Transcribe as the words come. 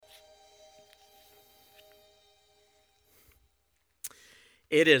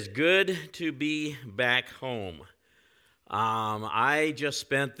It is good to be back home. I just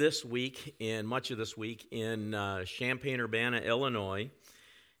spent much of this week in Champaign-Urbana, Illinois,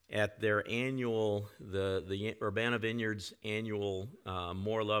 at their annual, the Urbana Vineyards annual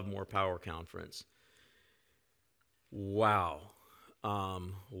More Love, More Power conference. Wow,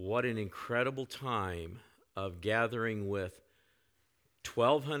 what an incredible time of gathering with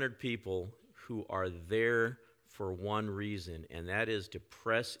 1,200 people who are there for one reason, and that is to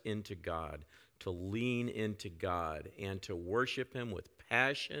press into God, to lean into God, and to worship Him with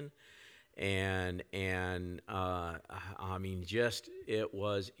passion. And it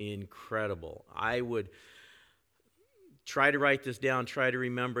was incredible. I would try to write this down, try to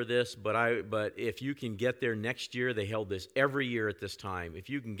remember this, but if you can get there next year, they held this every year at this time. If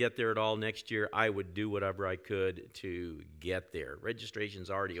you can get there at all next year, I would do whatever I could to get there. Registration's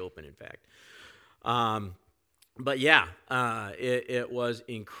already open, in fact. It was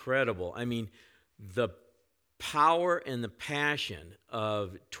incredible. I mean, the power and the passion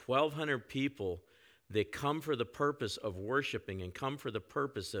of 1,200 people that come for the purpose of worshiping and come for the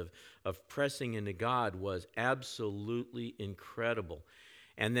purpose of pressing into God was absolutely incredible.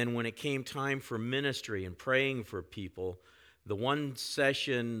 And then when it came time for ministry and praying for people, the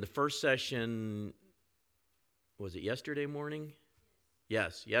first session, was it yesterday morning?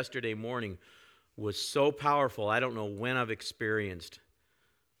 Yes, yesterday morning was so powerful. I don't know when I've experienced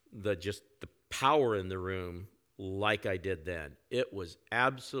the power in the room like I did then. It was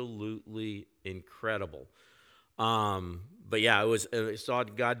absolutely incredible. I saw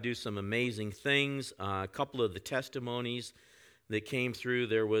God do some amazing things. A couple of the testimonies that came through,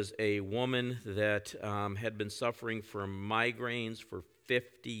 there was a woman that had been suffering from migraines for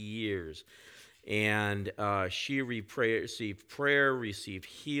 50 years. And she received prayer, received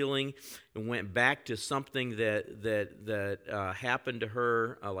healing, and went back to something that happened to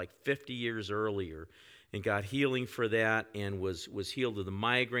her like 50 years earlier, and got healing for that, and was healed of the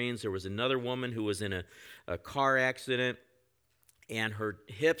migraines. There was another woman who was in a car accident, and her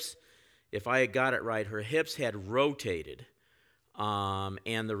hips, if I had got it right, her hips had rotated,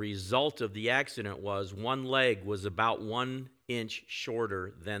 and the result of the accident was one leg was about 1 inch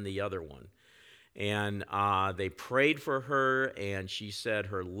shorter than the other one. And they prayed for her, and she said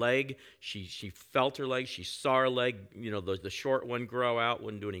her leg, she felt her leg, she saw her leg, the short one grow out.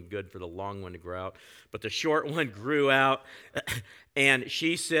 Wouldn't do any good for the long one to grow out, but the short one grew out. And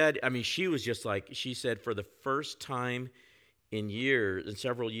she said, she said for the first time in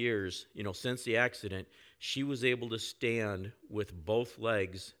several years, since the accident, she was able to stand with both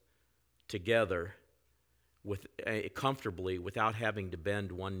legs together comfortably without having to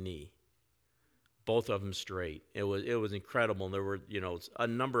bend one knee. Both of them straight. It was incredible. And there were a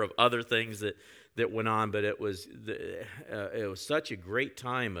number of other things that went on, but it was such a great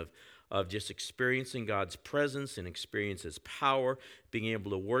time of just experiencing God's presence and experience His power, being able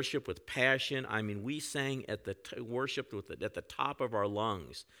to worship with passion. I mean, we sang worshiped at the top of our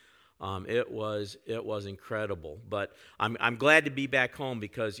lungs. It was incredible. But I'm glad to be back home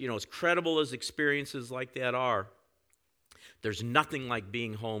because as credible as experiences like that are, there's nothing like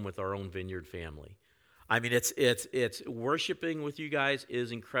being home with our own Vineyard family. I mean, it's worshiping with you guys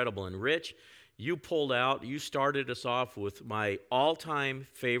is incredible. And Rich, you started us off with my all-time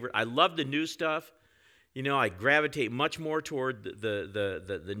favorite. I love the new stuff. I gravitate much more toward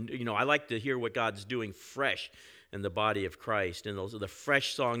I like to hear what God's doing fresh in the body of Christ, and those are the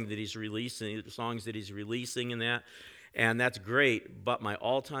fresh songs that He's releasing, and that's great. But my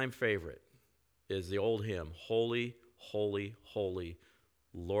all-time favorite is the old hymn, Holy, Holy, Holy,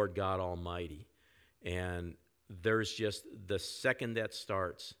 Lord God Almighty. And there's just, the second that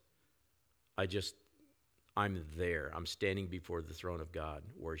starts, I'm there. I'm standing before the throne of God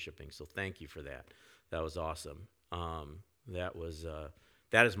worshiping. So thank you for that. That was awesome. That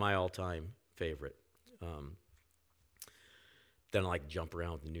is my all-time favorite. Then I like jump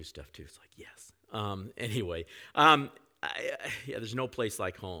around with the new stuff too. It's like, yes. There's no place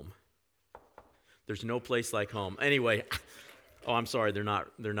like home. There's no place like home. Anyway, I'm sorry, they're not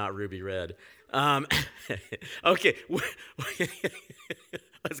ruby red. Okay,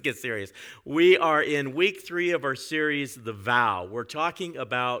 let's get serious. We are in week 3 of our series, The Vow. We're talking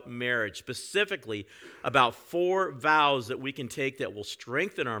about marriage, specifically about 4 vows that we can take that will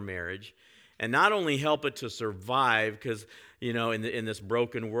strengthen our marriage and not only help it to survive, because in this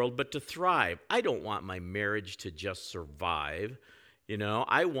broken world, but to thrive. I don't want my marriage to just survive. You know,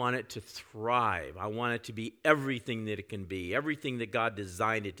 I want it to thrive. I want it to be everything that it can be, everything that God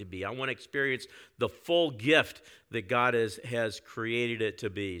designed it to be. I want to experience the full gift that God has created it to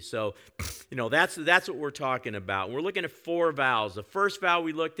be. So, you know, that's what we're talking about. We're looking at 4 vows. The first vow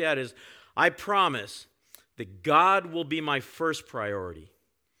we looked at is, I promise that God will be my first priority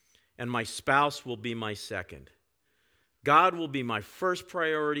and my spouse will be my second. God will be my first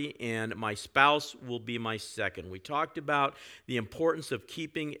priority and my spouse will be my second. We talked about the importance of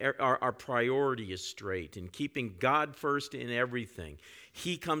keeping our priorities straight and keeping God first in everything.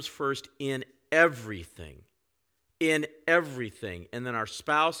 He comes first in everything. In everything. And then our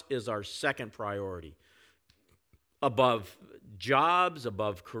spouse is our second priority. Above jobs,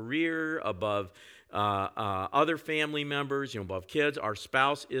 above career, above other family members, above kids, our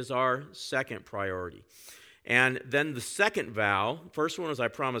spouse is our second priority. And then the second vow, first one was I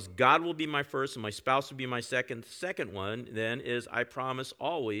promise God will be my first and my spouse will be my second. The second one then is I promise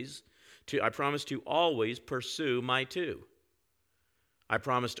to always pursue my two. I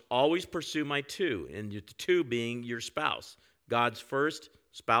promise to always pursue my two, and the two being your spouse. God's first,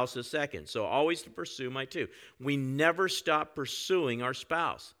 spouse is second. So always to pursue my two. We never stop pursuing our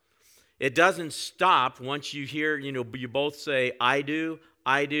spouse. It doesn't stop once you hear, you both say, I do,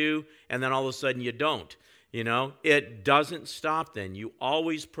 and then all of a sudden you don't. It doesn't stop then. You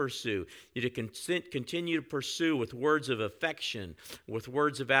always pursue. You continue to pursue with words of affection, with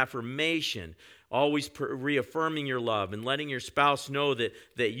words of affirmation, always reaffirming your love and letting your spouse know that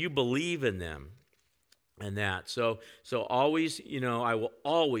you believe in them and that. So always, I will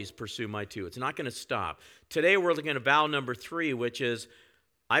always pursue my two. It's not going to stop. Today we're looking at vow number 3, which is,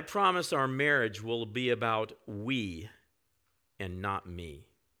 I promise our marriage will be about we and not me.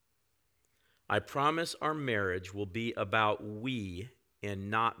 I promise our marriage will be about we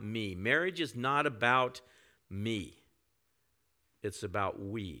and not me. Marriage is not about me. It's about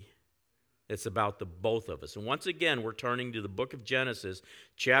we. It's about the both of us. And once again, we're turning to the book of Genesis,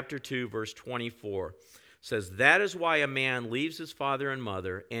 chapter 2, verse 24. It says, that is why a man leaves his father and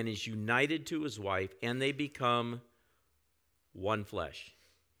mother and is united to his wife, and they become one flesh.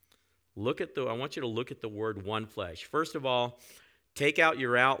 I want you to look at the word one flesh. First of all, take out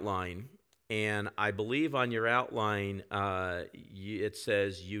your outline. And I believe on your outline, it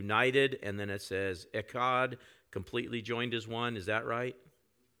says united, and then it says echad, completely joined as one. Is that right?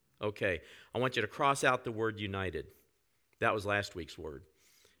 Okay. I want you to cross out the word united. That was last week's word.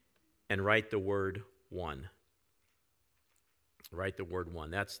 And write the word one. Write the word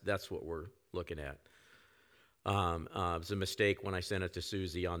one. That's what we're looking at. It was a mistake when I sent it to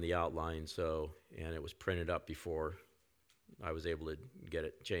Susie on the outline, and it was printed up before I was able to get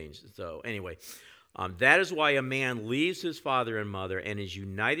it changed. So anyway, that is why a man leaves his father and mother and is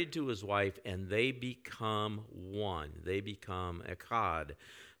united to his wife, and they become one. They become echad,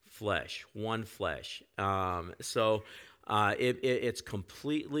 flesh, one flesh. It's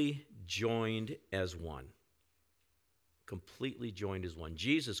completely joined as one. Completely joined as one.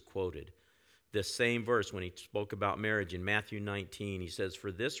 Jesus quoted this same verse when he spoke about marriage in Matthew 19. He says,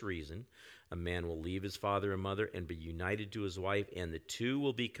 for this reason, a man will leave his father and mother and be united to his wife, and the two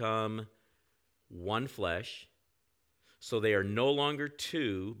will become one flesh. So they are no longer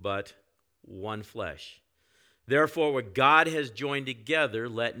two, but one flesh. Therefore, what God has joined together,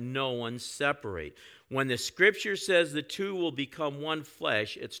 let no one separate. When the scripture says the two will become one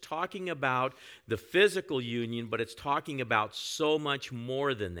flesh, it's talking about the physical union, but it's talking about so much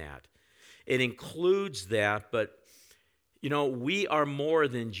more than that. It includes that, but, we are more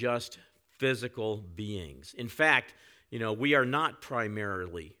than just physical beings. In fact, we are not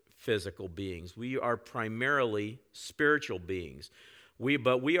primarily physical beings. We are primarily spiritual beings.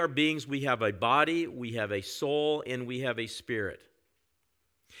 But we are beings, we have a body, we have a soul, and we have a spirit.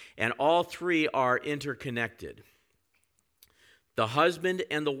 And all three are interconnected. The husband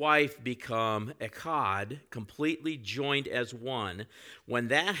and the wife become echad, completely joined as one. When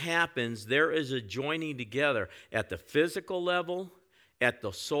that happens, there is a joining together at the physical level, at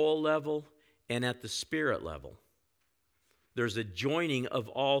the soul level, and at the spirit level. There's a joining of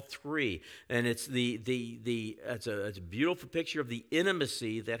all three, and it's it's a beautiful picture of the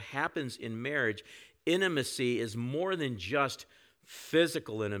intimacy that happens in marriage. Intimacy is more than just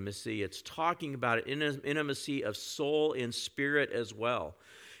physical intimacy. It's talking about intimacy of soul and spirit as well.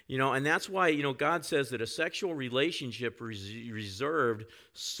 And that's why, God says that a sexual relationship is reserved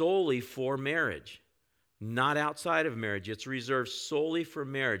solely for marriage, not outside of marriage. It's reserved solely for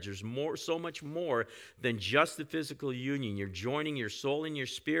marriage. There's so much more than just the physical union. You're joining your soul and your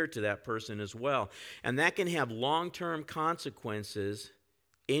spirit to that person as well. And that can have long-term consequences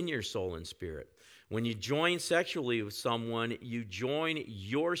in your soul and spirit. When you join sexually with someone, you join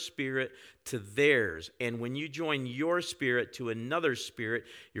your spirit to theirs. And when you join your spirit to another spirit,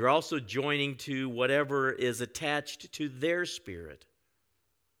 you're also joining to whatever is attached to their spirit.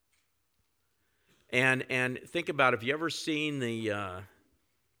 And think about, if you ever seen the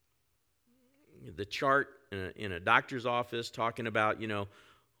chart in a doctor's office talking about,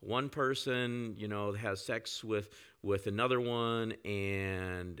 one person, has sex with another one,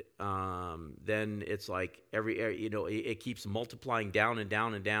 and then it's like it keeps multiplying down and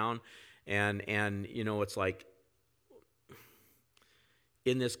down and down, and it's like,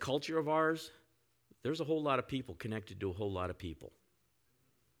 in this culture of ours, there's a whole lot of people connected to a whole lot of people.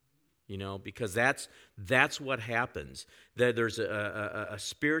 Because that's what happens. There's a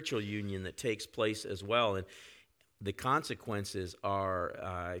spiritual union that takes place as well, and the consequences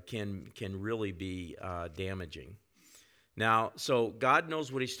can really be damaging. Now, so God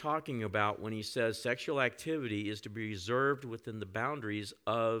knows what He's talking about when He says sexual activity is to be reserved within the boundaries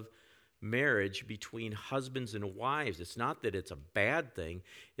of marriage between husbands and wives. It's not that it's a bad thing,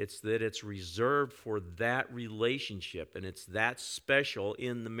 it's that it's reserved for that relationship, and it's that special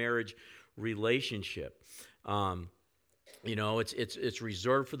in the marriage relationship. It's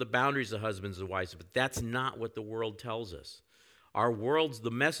reserved for the boundaries of husbands and wives, but that's not what the world tells us.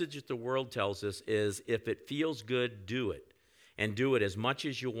 The message that the world tells us is, if it feels good, do it, and do it as much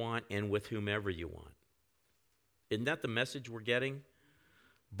as you want and with whomever you want. Isn't that the message we're getting?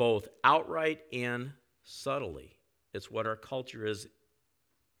 Both outright and subtly. It's what our culture is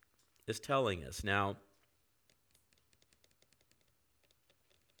telling us. Now,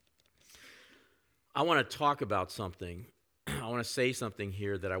 I want to talk about something. I want to say something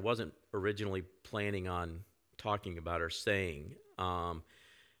here that I wasn't originally planning on talking about or saying. And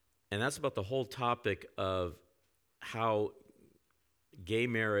that's about the whole topic of how gay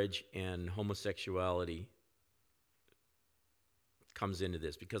marriage and homosexuality comes into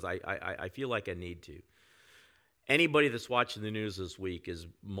this, because I feel like I need to. Anybody that's watching the news this week is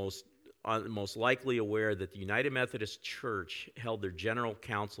most likely aware that the United Methodist Church held their general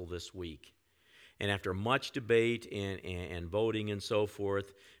council this week. And after much debate and voting and so forth,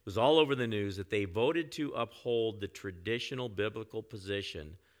 it was all over the news that they voted to uphold the traditional biblical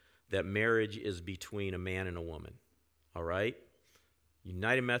position that marriage is between a man and a woman. All right?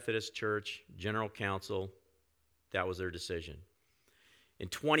 United Methodist Church, General Council, that was their decision. In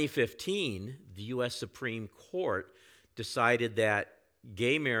 2015, the U.S. Supreme Court decided that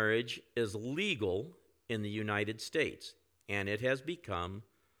gay marriage is legal in the United States, and it has become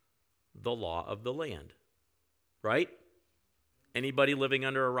the law of the land. Right? Anybody living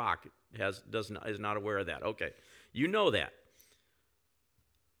under a rock is not aware of that. Okay, you know that.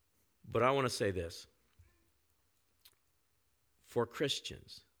 But I want to say this. For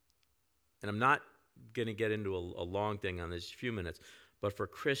Christians, and I'm not going to get into a long thing on this, few minutes, but for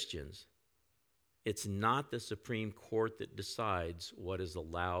Christians, it's not the Supreme Court that decides what is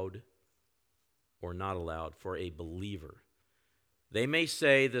allowed or not allowed for a believer. They may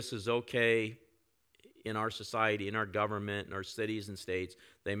say this is okay in our society, in our government, in our cities and states.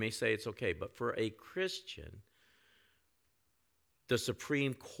 They may say it's okay. But for a Christian, the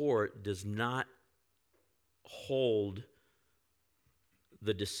Supreme Court does not hold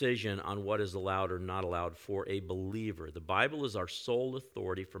the decision on what is allowed or not allowed for a believer. The Bible is our sole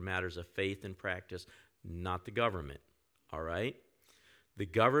authority for matters of faith and practice, not the government. All right? The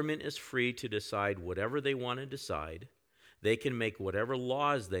government is free to decide whatever they want to decide. They can make whatever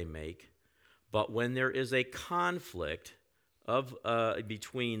laws they make, but when there is a conflict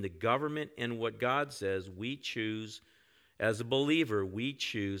between the government and what God says, we choose, as a believer, we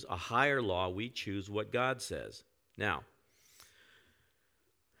choose a higher law. We choose what God says. Now,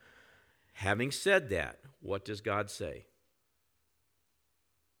 having said that, what does God say?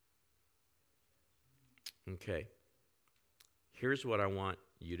 Okay. Here's what I want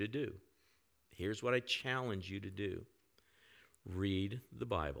you to do. Here's what I challenge you to do. Read the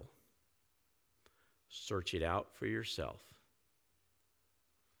Bible. Search it out for yourself.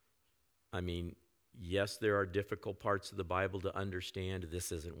 I mean, yes, there are difficult parts of the Bible to understand.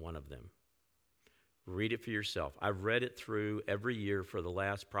 This isn't one of them. Read it for yourself. I've read it through every year for the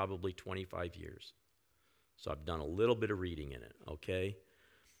last probably 25 years. So I've done a little bit of reading in it, okay?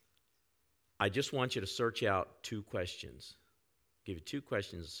 I just want you to search out 2 questions. Give you 2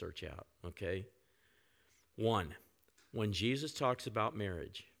 questions to search out, okay? 1, when Jesus talks about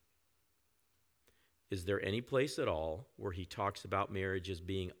marriage, is there any place at all where he talks about marriage as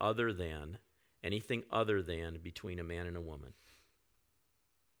being anything other than between a man and a woman?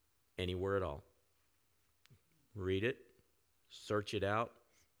 Anywhere at all? Read it, search it out,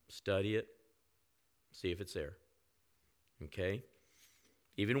 study it, See if it's there. Okay?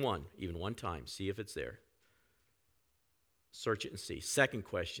 Even one time. See if it's there. Search it and see. Second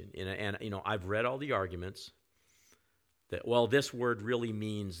question, and I've read all the arguments that, well, this word really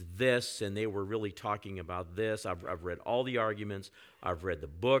means this, and they were really talking about this. I've read all the arguments. I've read the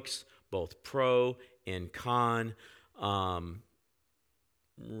books, both pro and con.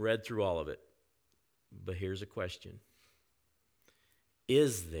 Read through all of it. But here's a question.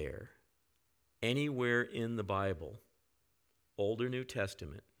 Is there anywhere in the Bible, Old or New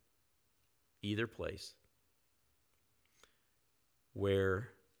Testament, either place, where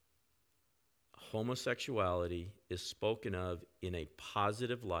homosexuality is spoken of in a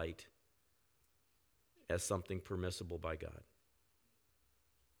positive light as something permissible by God?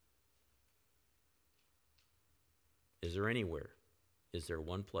 Is there anywhere? Is there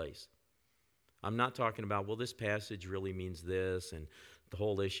one place? I'm not talking about, well, this passage really means this, and the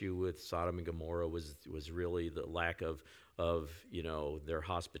whole issue with Sodom and Gomorrah was really the lack of their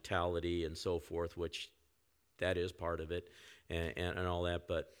hospitality and so forth, which that is part of it, and all that.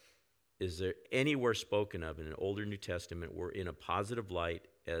 But is there anywhere spoken of in an Old or New Testament where in a positive light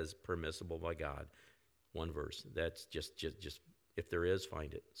as permissible by God? One verse. That's just if there is,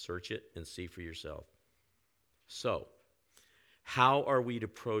 find it. Search it and see for yourself. So, how are we to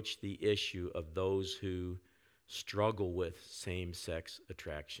approach the issue of those who struggle with same-sex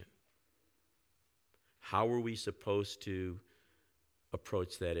attraction? How are we supposed to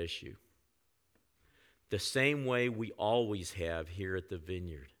approach that issue? The same way we always have here at the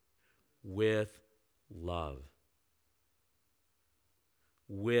Vineyard, with love.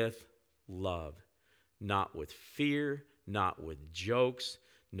 With love. Not with fear, not with jokes,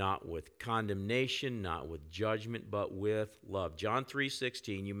 not with condemnation, not with judgment, but with love. John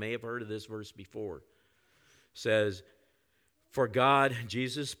 3:16, you may have heard of this verse before, says, for God,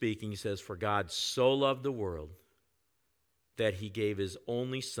 Jesus speaking, says, for God so loved the world that he gave his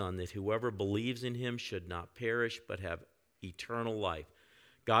only Son, that whoever believes in him should not perish, but have eternal life.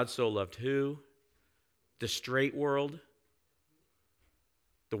 God so loved who? The straight world?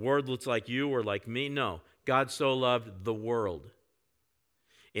 The world looks like you or like me? No. God so loved the world.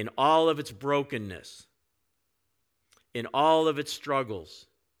 In all of its brokenness, in all of its struggles,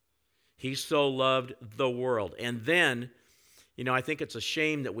 he so loved the world. And then, I think it's a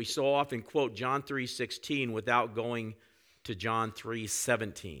shame that we so often quote John 3:16 without going to John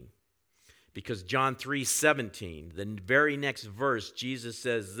 3:17. Because John 3:17, the very next verse, Jesus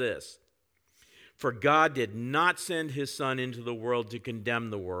says this, for God did not send his Son into the world to condemn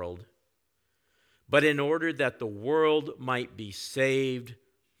the world, but in order that the world might be saved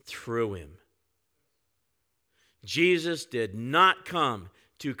through him. Jesus did not come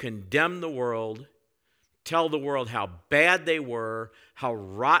to condemn the world, tell the world how bad they were, how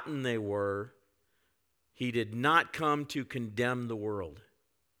rotten they were. He did not come to condemn the world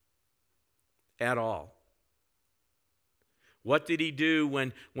at all. What did he do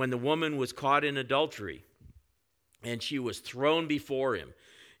when the woman was caught in adultery and she was thrown before him?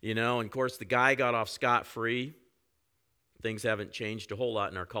 And of course the guy got off scot-free. Things haven't changed a whole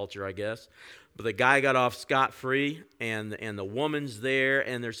lot in our culture, I guess. But the guy got off scot-free, and the woman's there,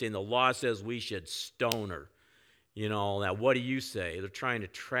 and they're saying the law says we should stone her. Now what do you say? They're trying to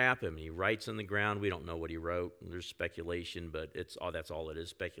trap him. He writes on the ground. We don't know what he wrote. There's speculation, but that's all it is,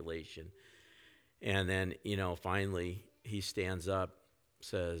 speculation. And then, finally he stands up,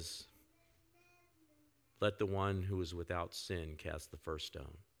 says, let the one who is without sin cast the first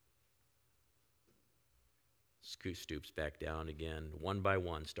stone. Stoops back down again, one by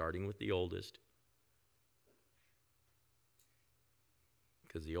one, starting with the oldest.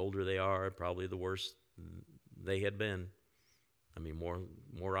 Because the older they are, probably the worse they had been.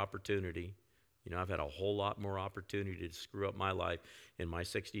 More opportunity. I've had a whole lot more opportunity to screw up my life in my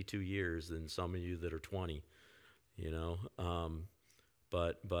 62 years than some of you that are 20.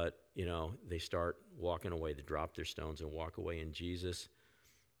 But they start walking away. They drop their stones and walk away, and Jesus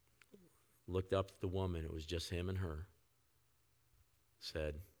looked up at the woman, it was just him and her,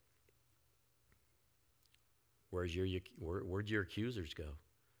 said, where'd your accusers go?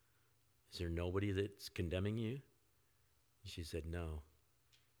 Is there nobody that's condemning you? And she said, no.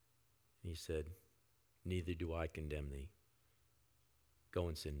 And he said, neither do I condemn thee. Go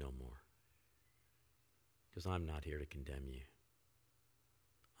and sin no more. Because I'm not here to condemn you.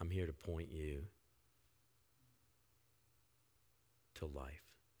 I'm here to point you to life.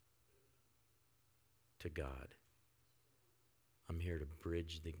 To God. I'm here to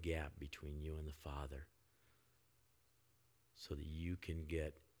bridge the gap between you and the Father so that you can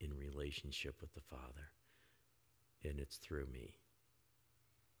get in relationship with the Father. And it's through me.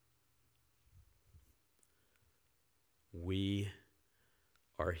 we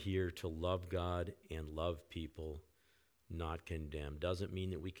are here to love God and love people, not condemn. Doesn't mean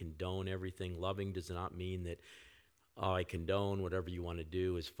that we condone everything. Loving does not mean that, oh, I condone whatever you want to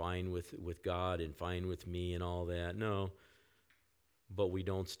do is fine with God and fine with me and all that. No. But we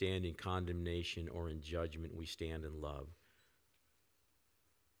don't stand in condemnation or in judgment. We stand in love.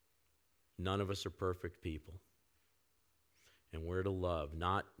 None of us are perfect people. And we're to love,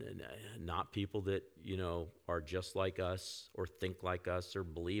 not people that, are just like us or think like us or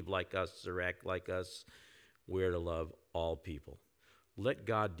believe like us or act like us. We're to love all people. Let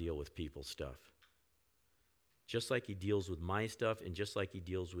God deal with people's stuff. Just like he deals with my stuff and just like he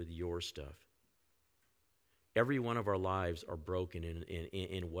deals with your stuff. Every one of our lives are broken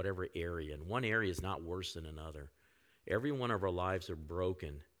in whatever area. And one area is not worse than another. Every one of our lives are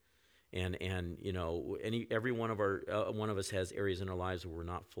broken. And every one of us has areas in our lives where we're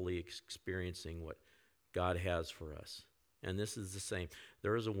not fully experiencing what God has for us. And this is the same.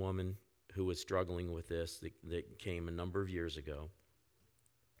 There is a woman who was struggling with this that came a number of years ago.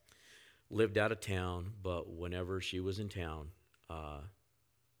 Lived out of town, but whenever she was in town,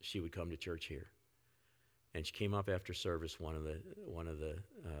 she would come to church here. And she came up after service one of the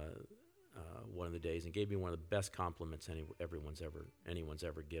days and gave me one of the best compliments anyone's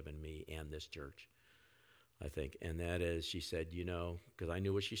ever given me and this church, I think. And that is, she said, because I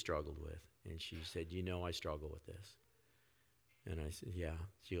knew what she struggled with, and she said, I struggle with this. And I said, yeah.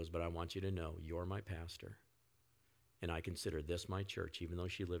 She goes, but I want you to know you're my pastor, and I consider this my church, even though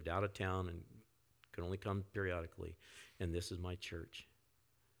she lived out of town and could only come periodically. And this is my church,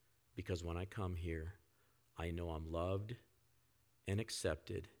 because when I come here, I know I'm loved and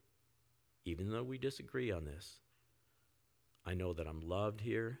accepted. Even though we disagree on this, I know that I'm loved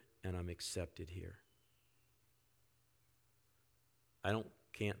here and I'm accepted here. I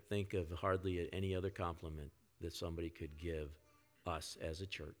can't think of hardly any other compliment that somebody could give us as a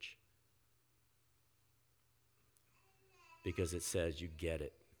church. Because it says you get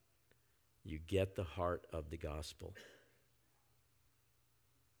it. You get the heart of the gospel.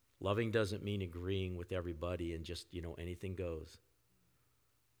 Loving doesn't mean agreeing with everybody and just, anything goes.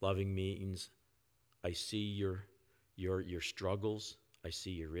 Loving means I see your struggles. I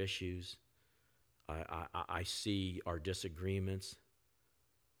see your issues. I see our disagreements.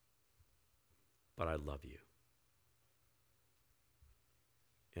 But I love you.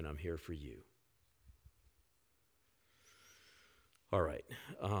 And I'm here for you. All right.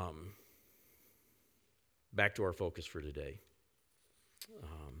 Back to our focus for today.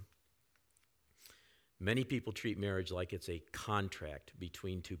 Many people treat marriage like it's a contract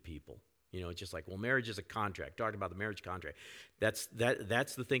between two people. It's just like, well, marriage is a contract. Talking about the marriage contract. That's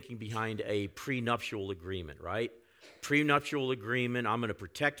the thinking behind a prenuptial agreement, right? Prenuptial agreement, I'm going to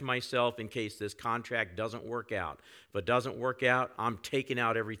protect myself in case this contract doesn't work out. If it doesn't work out, I'm taking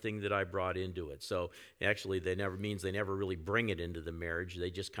out everything that I brought into it. So actually, they never really bring it into the marriage. They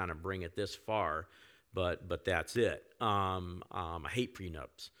just kind of bring it this far, but that's it. I hate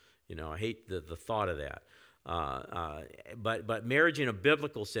prenups. I hate the thought of that. But marriage in a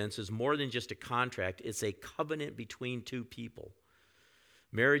biblical sense is more than just a contract. It's a covenant between two people.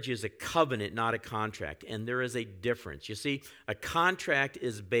 Marriage is a covenant, not a contract, and there is a difference. You see, a contract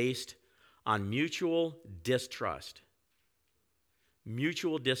is based on mutual distrust.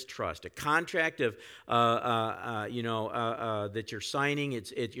 Mutual distrust. A contract of, that you're signing,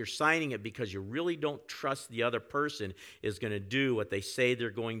 you're signing it because you really don't trust the other person is going to do what they say they're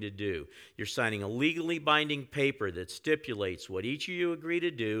going to do. You're signing a legally binding paper that stipulates what each of you agree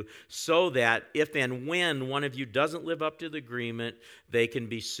to do so that if and when one of you doesn't live up to the agreement, they can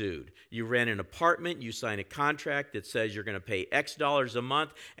be sued. You rent an apartment, you sign a contract that says you're going to pay X dollars a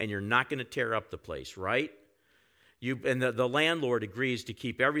month and you're not going to tear up the place, right? The landlord agrees to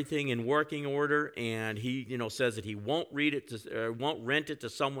keep everything in working order, and he, says that he won't rent it to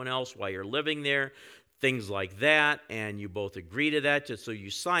someone else while you're living there, things like that, and you both agree to that, so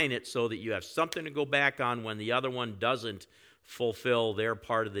you sign it so that you have something to go back on when the other one doesn't fulfill their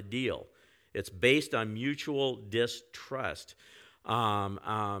part of the deal. It's based on mutual distrust.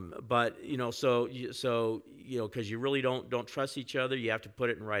 But because you really don't trust each other, you have to put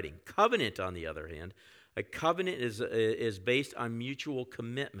it in writing. Covenant, on the other hand. A covenant is based on mutual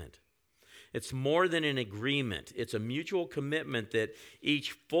commitment. It's more than an agreement. It's a mutual commitment that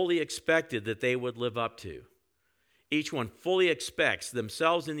each fully expected that they would live up to. Each one fully expects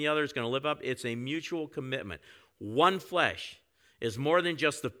themselves and the other is going to live up. It's a mutual commitment. One flesh is more than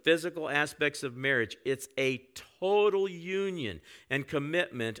just the physical aspects of marriage. It's a total union and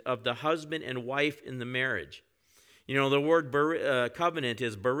commitment of the husband and wife in the marriage. The word covenant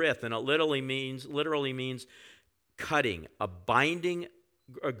is berith, and it literally means cutting, a binding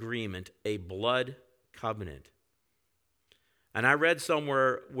agreement, a blood covenant. And I read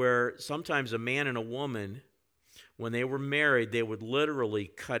somewhere where sometimes a man and a woman, when they were married, they would literally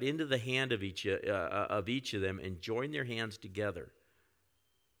cut into the hand of each of them and join their hands together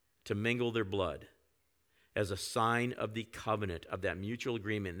to mingle their blood as a sign of the covenant, of that mutual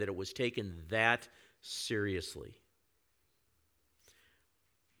agreement, that it was taken that seriously.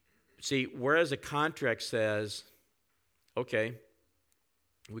 See, whereas a contract says, okay,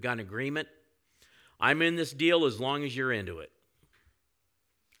 we got an agreement. I'm in this deal as long as you're into it.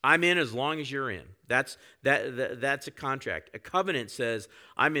 I'm in as long as you're in. That's a contract. A covenant says,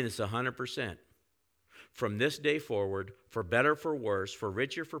 I'm in this 100%. From this day forward, for better, for worse, for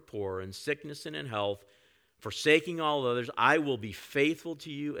richer, for poorer, in sickness and in health, forsaking all others, I will be faithful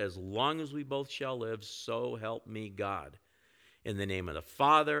to you as long as we both shall live, so help me God. In the name of the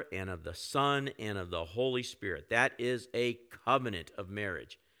Father, and of the Son, and of the Holy Spirit. That is a covenant of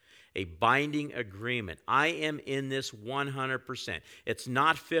marriage, a binding agreement. I am in this 100%. It's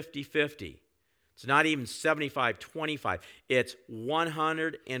not 50-50. It's not even 75-25. It's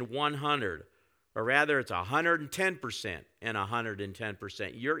 100 and 100. Or rather, it's 110% and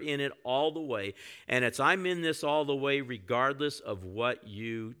 110%. You're in it all the way. And it's I'm in this all the way regardless of what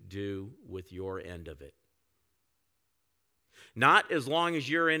you do with your end of it. Not as long as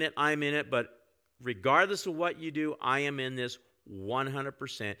you're in it, I'm in it, but regardless of what you do, I am in this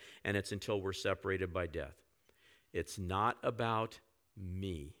 100%, and it's until we're separated by death. It's not about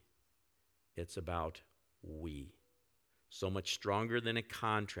me. It's about we. So much stronger than a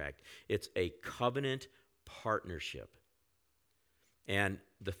contract. It's a covenant partnership. And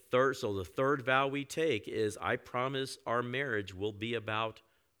the third vow we take is, I promise our marriage will be about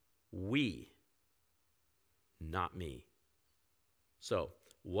we, not me. So,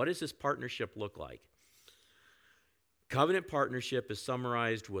 what does this partnership look like? Covenant partnership is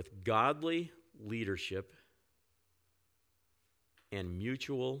summarized with godly leadership and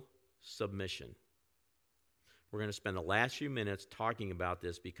mutual submission. We're going to spend the last few minutes talking about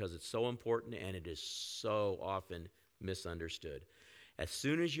this because it's so important and it is so often misunderstood. As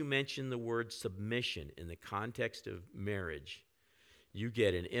soon as you mention the word submission in the context of marriage, you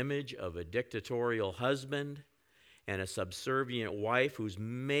get an image of a dictatorial husband and a subservient wife who's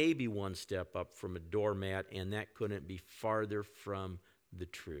maybe one step up from a doormat, and that couldn't be farther from the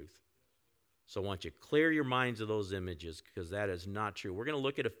truth. So I want you to clear your minds of those images because that is not true. We're going to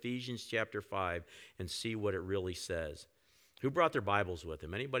look at Ephesians chapter 5 and see what it really says. Who brought their Bibles with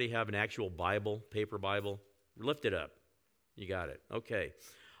them? Anybody have an actual Bible, paper Bible? Lift it up. You got it. Okay.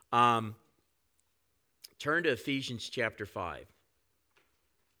 Turn to Ephesians chapter 5.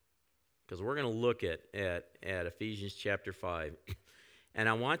 Because we're going to look at Ephesians chapter 5. And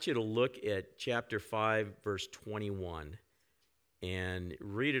I want you to look at chapter 5, verse 21, and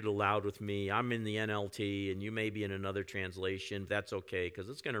read it aloud with me. I'm in the NLT, and you may be in another translation. That's okay, because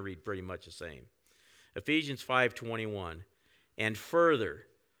it's going to read pretty much the same. Ephesians 5:21. And further,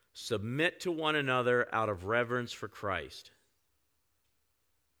 submit to one another out of reverence for Christ.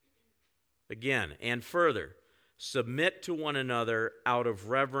 Again, and further, submit to one another out of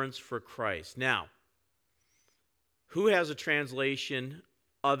reverence for Christ. Now, who has a translation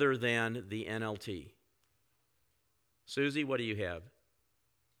other than the NLT? Susie, what do you have?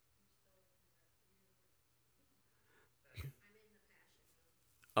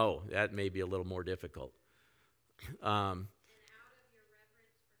 Oh, that may be a little more difficult.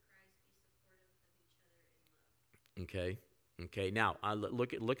 Okay. Now,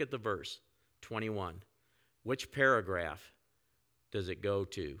 look at the verse 21. Which paragraph does it go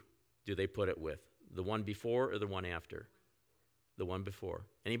to? Do they put it with? The one before or the one after? The one before.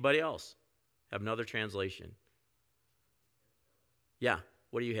 Anybody else have another translation? Yeah.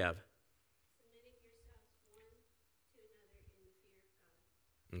 What do you have? Submitting yourselves one to another in the fear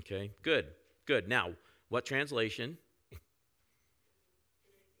of God. Okay. Good. Now, what translation?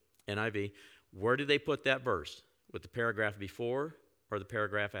 NIV. Where do they put that verse? With the paragraph before or the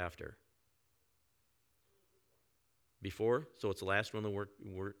paragraph after? Before? So it's the last one, the word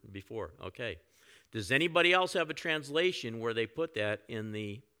before. Okay. Does anybody else have a translation where they put that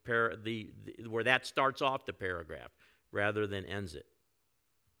in where that starts off the paragraph rather than ends it?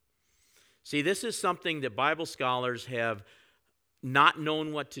 See, this is something that Bible scholars have not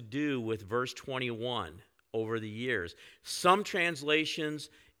known what to do with verse 21 over the years. Some translations,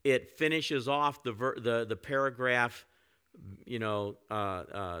 it finishes off the paragraph,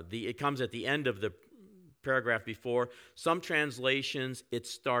 it comes at the end of the paragraph before. Some translations, it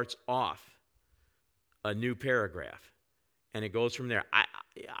starts off a new paragraph, and it goes from there.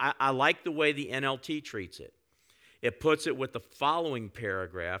 I like the way the NLT treats it. It puts it with the following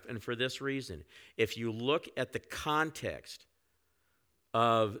paragraph, and for this reason. If you look at the context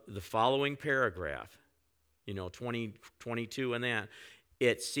of the following paragraph, 20, 22 and that,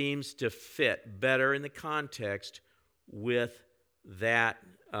 it seems to fit better in the context with that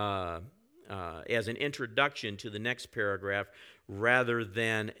as an introduction to the next paragraph rather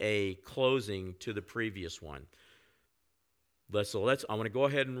than a closing to the previous one. I want to go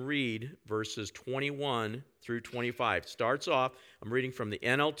ahead and read verses 21 through 25. Starts off, I'm reading from the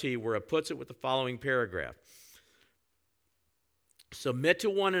NLT where it puts it with the following paragraph. Submit to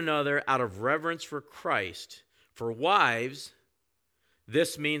one another out of reverence for Christ. For wives,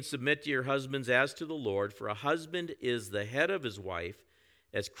 this means submit to your husbands as to the Lord. For a husband is the head of his wife,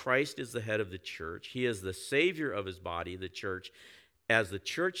 as Christ is the head of the church. He is the Savior of his body, the church. As the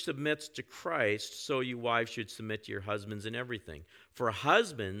church submits to Christ, so you wives should submit to your husbands in everything. For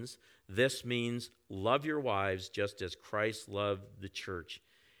husbands, this means love your wives just as Christ loved the church,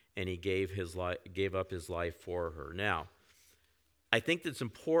 and he gave up his life for her. Now, I think that's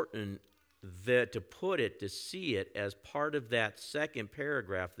important to see it as part of that second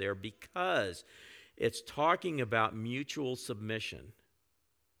paragraph there, because it's talking about mutual submission,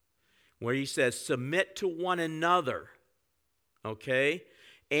 where he says, submit to one another. Okay?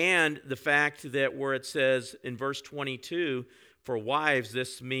 And the fact that where it says in verse 22, for wives,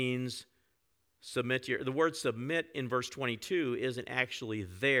 this means submit to the word submit in verse 22 isn't actually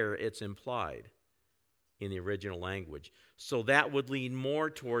there, it's implied in the original language. So that would lean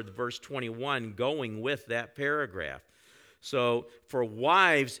more toward verse 21 going with that paragraph. So for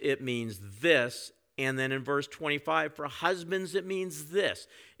wives, it means this. And then in verse 25, for husbands, it means this.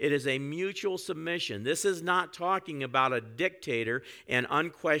 It is a mutual submission. This is not talking about a dictator and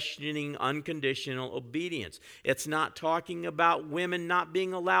unquestioning, unconditional obedience. It's not talking about women not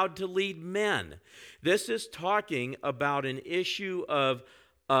being allowed to lead men. This is talking about an issue of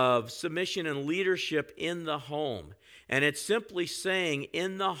submission and leadership in the home. And it's simply saying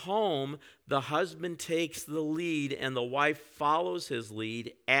in the home, the husband takes the lead and the wife follows his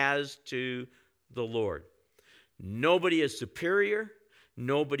lead as to the Lord. Nobody is superior.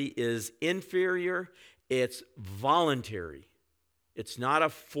 Nobody is inferior. It's voluntary. It's not a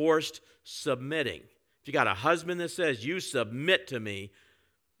forced submitting. If you got a husband that says, you submit to me,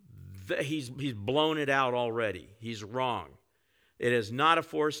 he's blown it out already. He's wrong. It is not a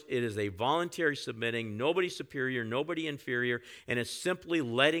forced, it is a voluntary submitting. Nobody superior, nobody inferior, and it's simply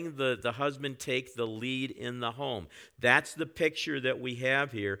letting the husband take the lead in the home. That's the picture that we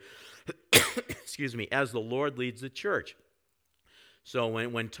have here. Excuse me, as the Lord leads the church. So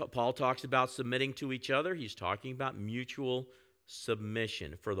when Paul talks about submitting to each other, he's talking about mutual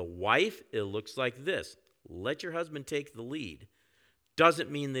submission. For the wife, it looks like this. Let your husband take the lead. Doesn't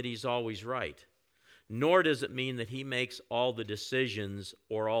mean that he's always right. Nor does it mean that he makes all the decisions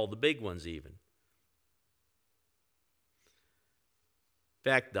or all the big ones even. In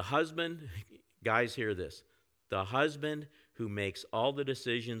fact, the husband, guys, hear this. The husband who makes all the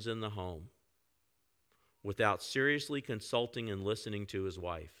decisions in the home without seriously consulting and listening to his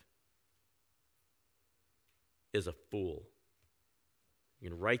wife is a fool. You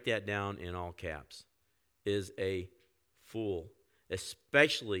can write that down in all caps. Is a fool.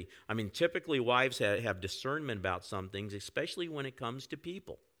 Especially, typically wives have discernment about some things, especially when it comes to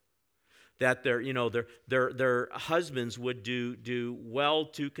people. That their husbands would do well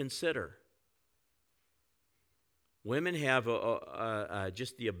to consider. Women have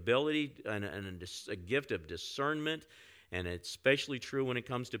just the ability and a gift of discernment, and it's especially true when it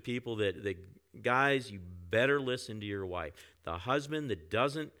comes to people that guys, you better listen to your wife. The husband that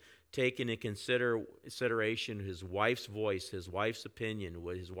doesn't take into consideration his wife's voice, his wife's opinion,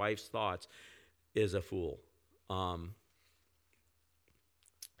 his wife's thoughts, is a fool. The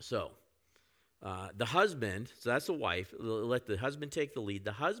husband, so that's the wife, let the husband take the lead.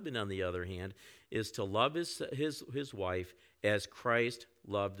 The husband, on the other hand, is to love his wife as Christ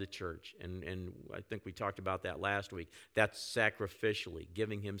loved the church. And I think we talked about that last week. That's sacrificially,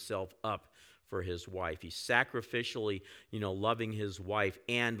 giving himself up for his wife. He's sacrificially, loving his wife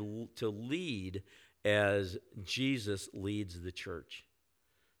and to lead as Jesus leads the church.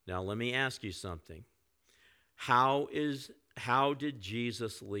 Now, let me ask you something. How did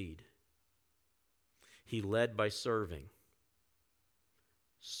Jesus lead? He led by serving.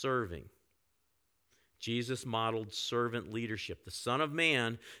 Serving. Jesus modeled servant leadership. The Son of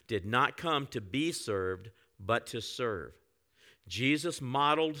Man did not come to be served, but to serve. Jesus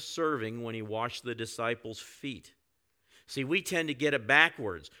modeled serving when he washed the disciples' feet. See, we tend to get it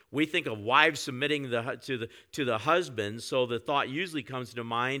backwards. We think of wives submitting to the husband, so the thought usually comes to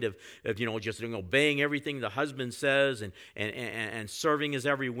mind of just obeying everything the husband says and serving his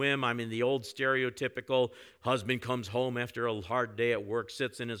every whim. I mean, the old stereotypical husband comes home after a hard day at work,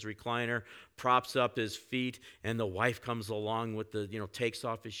 sits in his recliner, props up his feet, and the wife comes along with takes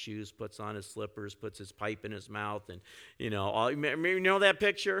off his shoes, puts on his slippers, puts his pipe in his mouth, and you know that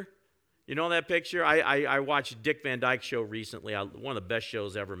picture. You know that picture? I watched Dick Van Dyke Show recently, one of the best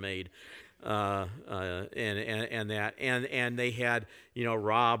shows ever made, and they had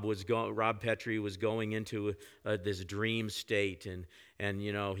Rob Petrie was going into this dream state, and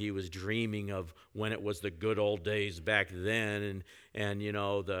he was dreaming of when it was the good old days back then, and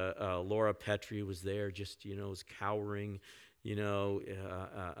the Laura Petrie was there, just was cowering. Look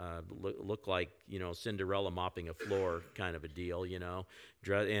like, Cinderella mopping a floor kind of a deal, and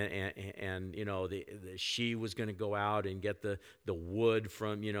she was going to go out and get the wood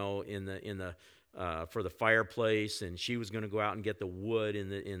from, for the fireplace, and she was going to go out and get the wood in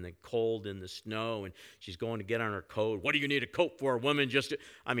the cold, in the snow, and she's going to get on her coat. What do you need a coat for, a woman?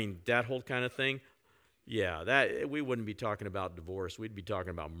 That whole kind of thing. Yeah, that we wouldn't be talking about divorce. We'd be talking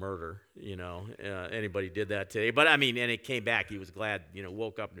about murder. Anybody did that today. But and it came back. He was glad.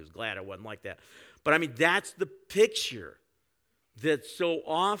 Woke up and he was glad it wasn't like that. But that's the picture that so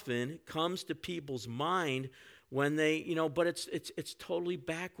often comes to people's mind when they, But it's totally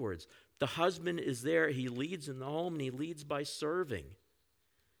backwards. The husband is there. He leads in the home, and he leads by serving.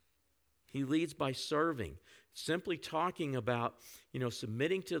 He leads by serving. Simply talking about,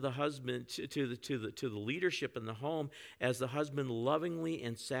 submitting to the husband, to the leadership in the home, as the husband lovingly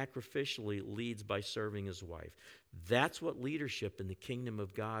and sacrificially leads by serving his wife. That's what leadership in the kingdom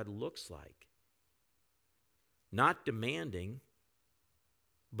of God looks like. Not demanding,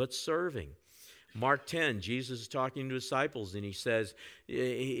 but serving. Mark 10, Jesus is talking to disciples, and he says,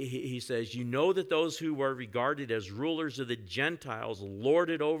 you know that those who are regarded as rulers of the Gentiles lord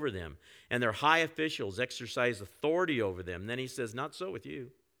it over them, and their high officials exercise authority over them. And then he says, not so with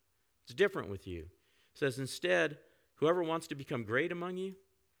you. It's different with you. He says, instead, whoever wants to become great among you,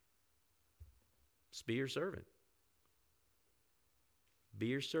 just be your servant. Be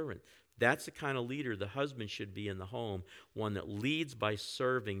your servant. That's the kind of leader the husband should be in the home, one that leads by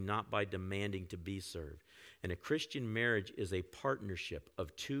serving, not by demanding to be served. And a Christian marriage is a partnership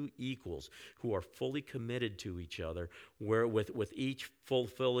of two equals who are fully committed to each other, where with each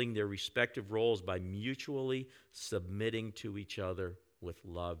fulfilling their respective roles by mutually submitting to each other with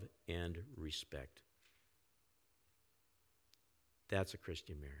love and respect. That's a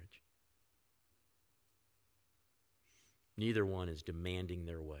Christian marriage. Neither one is demanding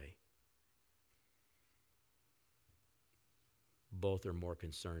their way. Both are more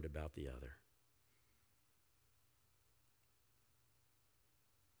concerned about the other.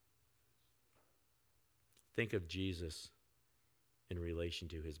 Think of Jesus in relation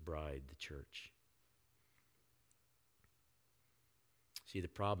to his bride, the church. See, the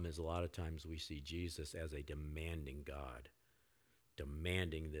problem is a lot of times we see Jesus as a demanding God,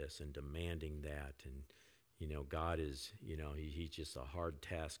 demanding this and demanding that. And, God is, he's just a hard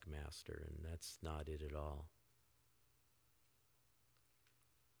taskmaster, and that's not it at all.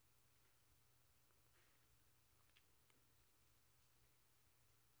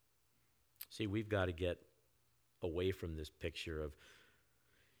 See, we've got to get away from this picture of,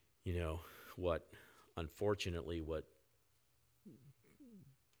 what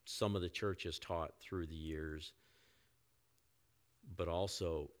some of the church has taught through the years, but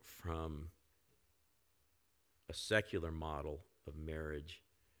also from a secular model of marriage.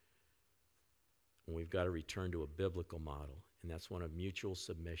 And we've got to return to a biblical model, and that's one of mutual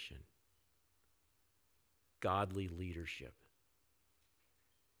submission, godly leadership.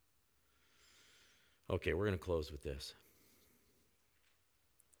 Okay, we're going to close with this.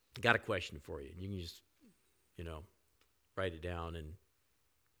 Got a question for you. You can just, write it down and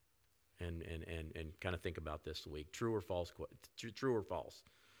kind of think about this week. True or false? True or false?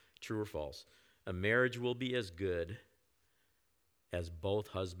 True or false? A marriage will be as good as both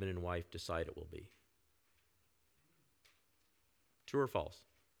husband and wife decide it will be. True or false?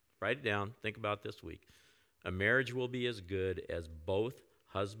 Write it down. Think about it this week. A marriage will be as good as both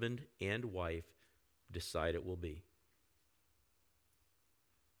husband and wife decide it will be.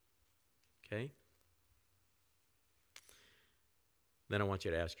 Okay? Then I want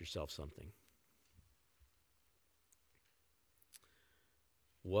you to ask yourself something.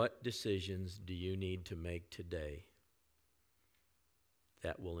 What decisions do you need to make today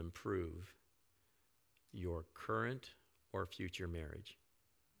that will improve your current or future marriage?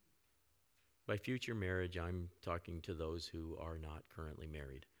 By future marriage, I'm talking to those who are not currently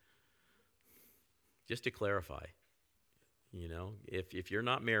married. Just to clarify, if you're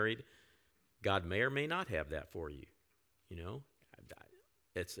not married, God may or may not have that for you.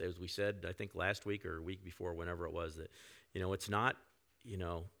 It's, as we said, I think last week or a week before, whenever it was, that, it's not,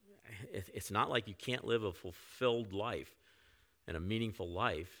 it's not like you can't live a fulfilled life and a meaningful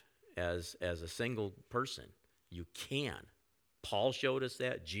life as a single person. You can. Paul showed us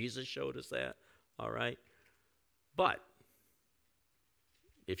that. Jesus showed us that. All right? But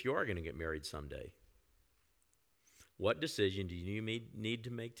if you are going to get married someday, what decision do you need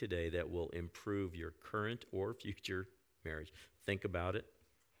to make today that will improve your current or future marriage? Think about it.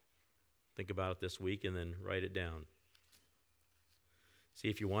 Think about it this week and then write it down. See,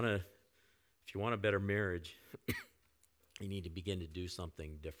 if you want a better marriage, you need to begin to do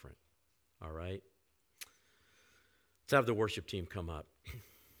something different. All right? Let's have the worship team come up.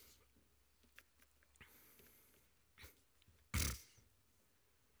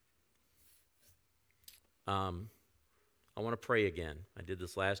 I want to pray again. I did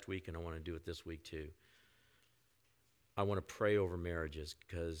this last week, and I want to do it this week too. I want to pray over marriages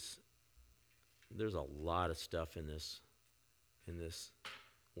because there's a lot of stuff in this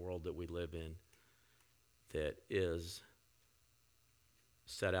world that we live in that is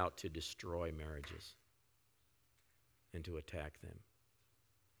set out to destroy marriages and to attack them.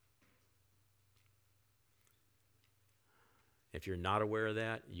 If you're not aware of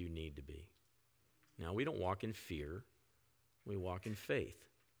that, you need to be. Now, we don't walk in fear. We walk in faith.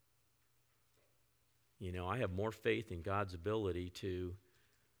 I have more faith in God's ability to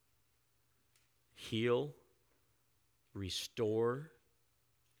heal, restore,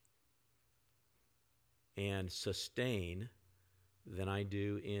 and sustain than I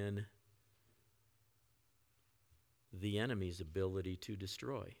do in the enemy's ability to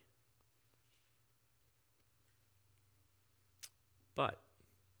destroy. But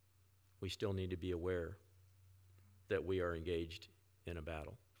we still need to be aware that we are engaged in a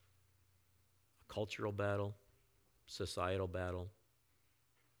battle. A cultural battle, societal battle,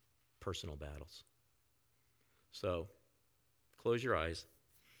 personal battles. So, close your eyes.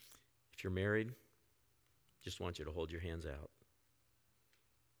 If you're married, just want you to hold your hands out.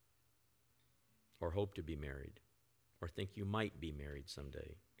 Or hope to be married. Or think you might be married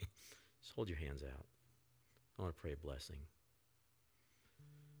someday. Just hold your hands out. I want to pray a blessing.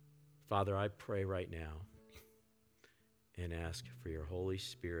 Father, I pray right now and ask for your Holy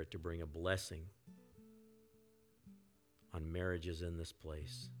Spirit to bring a blessing on marriages in this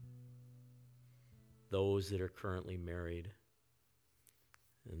place. Those that are currently married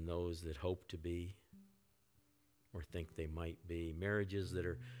and those that hope to be or think they might be. Marriages that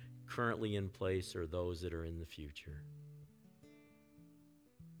are currently in place or those that are in the future.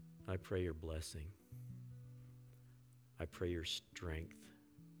 I pray your blessing. I pray your strength.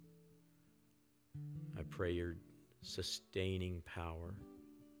 I pray your sustaining power.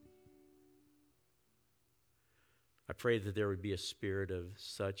 I pray that there would be a spirit of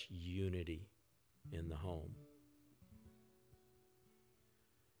such unity in the home.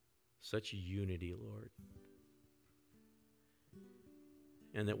 Such unity, Lord.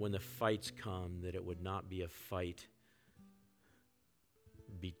 And that when the fights come, that it would not be a fight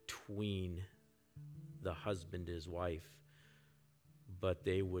between the husband and his wife, but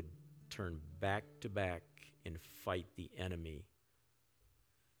they would turn back to back and fight the enemy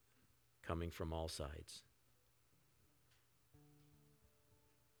coming from all sides.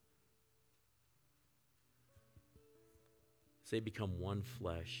 As they become one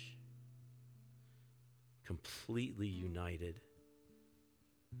flesh, completely united,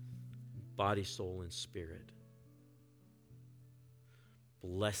 body, soul, and spirit.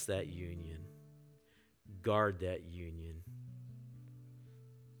 Bless that union. Guard that union.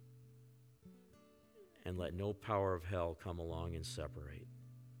 And let no power of hell come along and separate.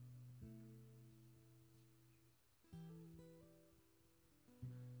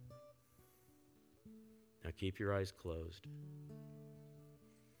 Now keep your eyes closed.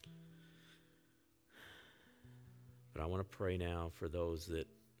 But I want to pray now for those that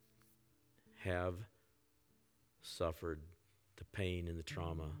have suffered the pain and the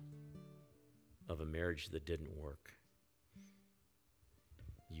trauma of a marriage that didn't work.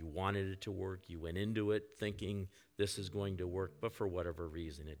 You wanted it to work. You went into it thinking this is going to work, but for whatever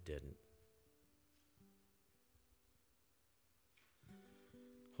reason it didn't.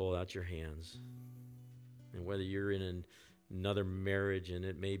 Hold out your hands. And whether you're in another marriage and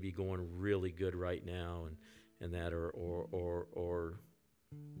it may be going really good right now and that or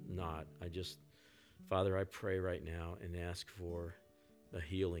not, Father, I pray right now and ask for a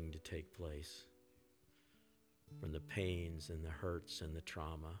healing to take place from the pains and the hurts and the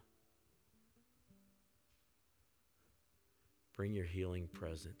trauma. Bring your healing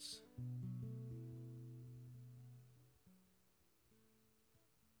presence.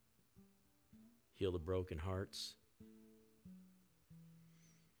 Heal the broken hearts,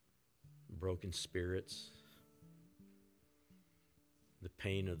 broken spirits, the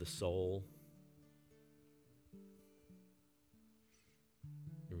pain of the soul,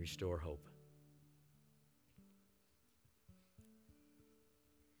 and restore hope.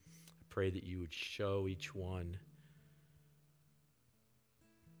 I pray that you would show each one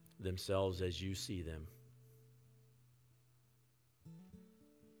themselves as you see them,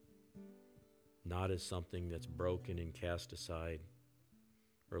 not as something that's broken and cast aside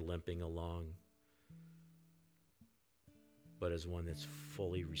or limping along, but as one that's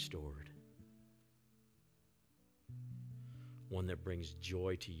fully restored, one that brings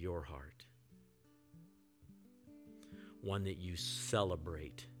joy to your heart, one that you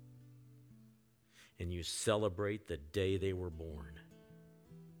celebrate, and you celebrate the day they were born.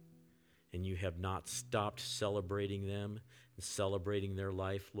 And you have not stopped celebrating them and celebrating their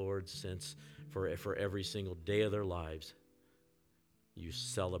life, Lord, since for every single day of their lives, you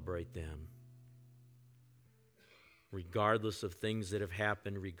celebrate them. Regardless of things that have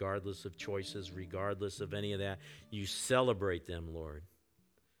happened, regardless of choices, regardless of any of that, you celebrate them, Lord,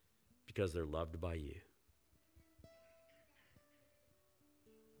 because they're loved by you.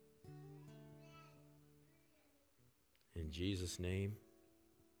 In Jesus' name,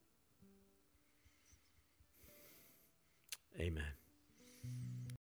 amen.